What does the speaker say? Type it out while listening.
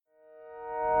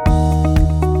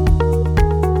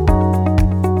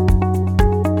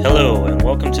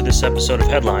this episode of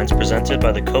Headlines presented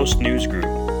by the Coast News Group.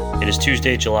 It is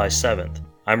Tuesday, July 7th.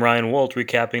 I'm Ryan Wolt,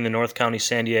 recapping the North County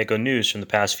San Diego news from the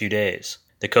past few days.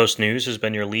 The Coast News has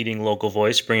been your leading local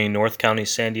voice, bringing North County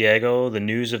San Diego the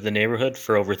news of the neighborhood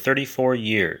for over 34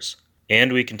 years.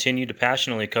 And we continue to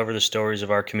passionately cover the stories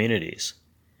of our communities.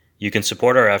 You can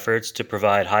support our efforts to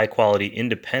provide high-quality,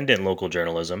 independent local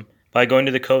journalism by going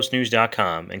to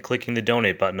thecoastnews.com and clicking the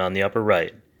donate button on the upper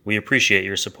right. We appreciate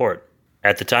your support.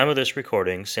 At the time of this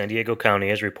recording, San Diego County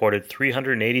has reported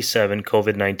 387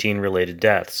 COVID-19 related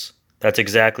deaths. That's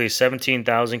exactly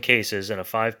 17,000 cases and a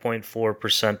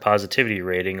 5.4% positivity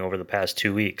rating over the past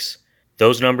 2 weeks.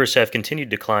 Those numbers have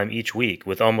continued to climb each week,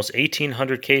 with almost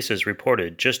 1,800 cases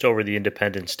reported just over the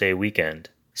Independence Day weekend.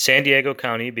 San Diego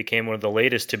County became one of the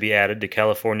latest to be added to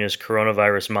California's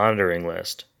coronavirus monitoring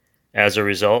list. As a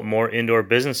result, more indoor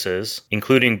businesses,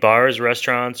 including bars,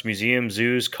 restaurants, museums,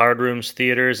 zoos, card rooms,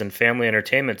 theaters, and family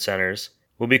entertainment centers,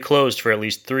 will be closed for at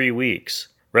least 3 weeks.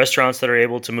 Restaurants that are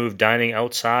able to move dining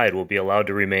outside will be allowed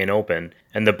to remain open,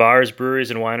 and the bars,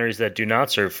 breweries, and wineries that do not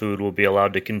serve food will be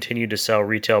allowed to continue to sell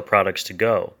retail products to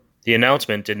go. The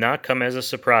announcement did not come as a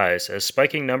surprise, as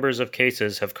spiking numbers of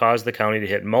cases have caused the county to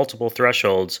hit multiple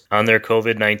thresholds on their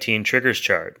COVID-19 triggers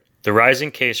chart. The rising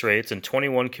case rates and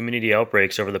 21 community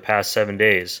outbreaks over the past 7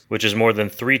 days, which is more than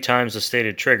 3 times the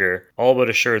stated trigger, all but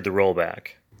assured the rollback.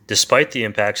 Despite the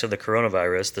impacts of the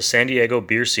coronavirus, the San Diego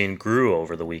beer scene grew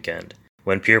over the weekend,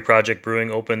 when Pier Project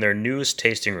Brewing opened their newest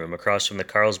tasting room across from the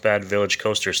Carlsbad Village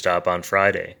Coaster Stop on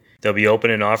Friday. They'll be open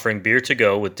and offering beer to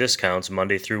go with discounts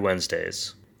Monday through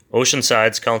Wednesdays.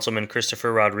 Oceanside's Councilman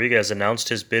Christopher Rodriguez announced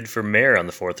his bid for mayor on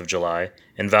the 4th of July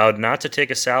and vowed not to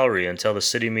take a salary until the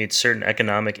city meets certain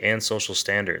economic and social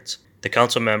standards. The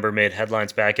council member made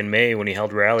headlines back in May when he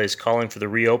held rallies calling for the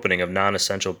reopening of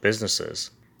non-essential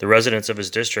businesses. The residents of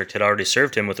his district had already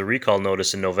served him with a recall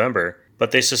notice in November,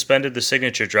 but they suspended the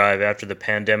signature drive after the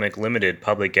pandemic limited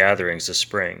public gatherings this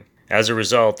spring. As a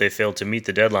result, they failed to meet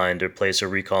the deadline to place a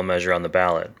recall measure on the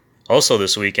ballot. Also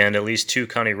this weekend, at least 2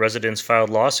 county residents filed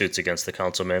lawsuits against the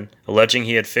councilman, alleging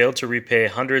he had failed to repay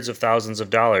hundreds of thousands of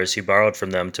dollars he borrowed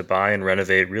from them to buy and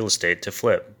renovate real estate to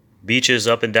flip. Beaches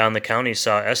up and down the county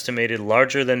saw estimated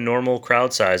larger than normal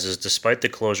crowd sizes despite the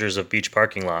closures of beach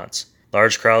parking lots.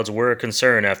 Large crowds were a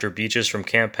concern after beaches from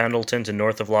Camp Pendleton to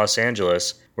north of Los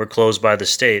Angeles were closed by the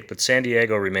state, but San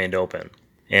Diego remained open.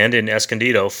 And in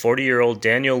Escondido, 40-year-old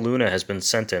Daniel Luna has been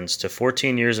sentenced to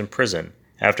 14 years in prison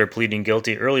after pleading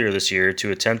guilty earlier this year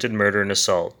to attempted murder and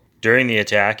assault. During the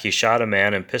attack, he shot a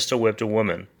man and pistol-whipped a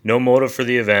woman. No motive for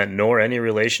the event nor any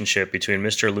relationship between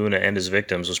Mr. Luna and his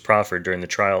victims was proffered during the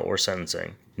trial or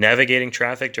sentencing. Navigating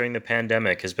traffic during the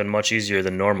pandemic has been much easier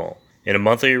than normal. In a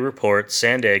monthly report,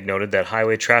 Sandag noted that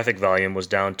highway traffic volume was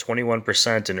down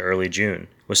 21% in early June.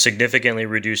 With significantly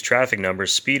reduced traffic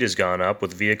numbers, speed has gone up,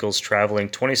 with vehicles traveling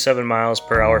 27 miles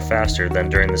per hour faster than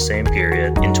during the same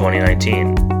period in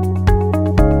 2019.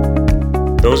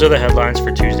 Those are the headlines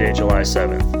for Tuesday, July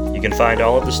 7th. You can find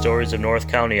all of the stories of North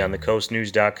County on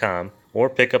thecoastnews.com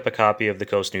or pick up a copy of the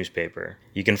Coast newspaper.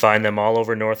 You can find them all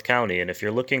over North County, and if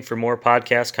you're looking for more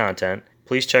podcast content,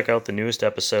 please check out the newest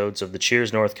episodes of the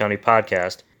Cheers North County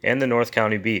podcast and the North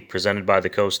County Beat presented by the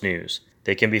Coast News.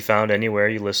 They can be found anywhere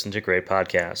you listen to great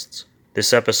podcasts.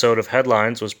 This episode of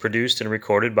Headlines was produced and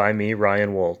recorded by me,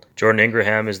 Ryan Wolt. Jordan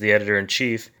Ingraham is the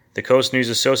editor-in-chief. The Coast News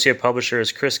associate publisher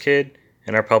is Chris Kidd,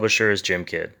 and our publisher is Jim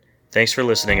Kidd. Thanks for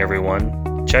listening,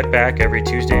 everyone. Check back every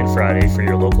Tuesday and Friday for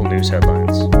your local news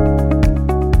headlines.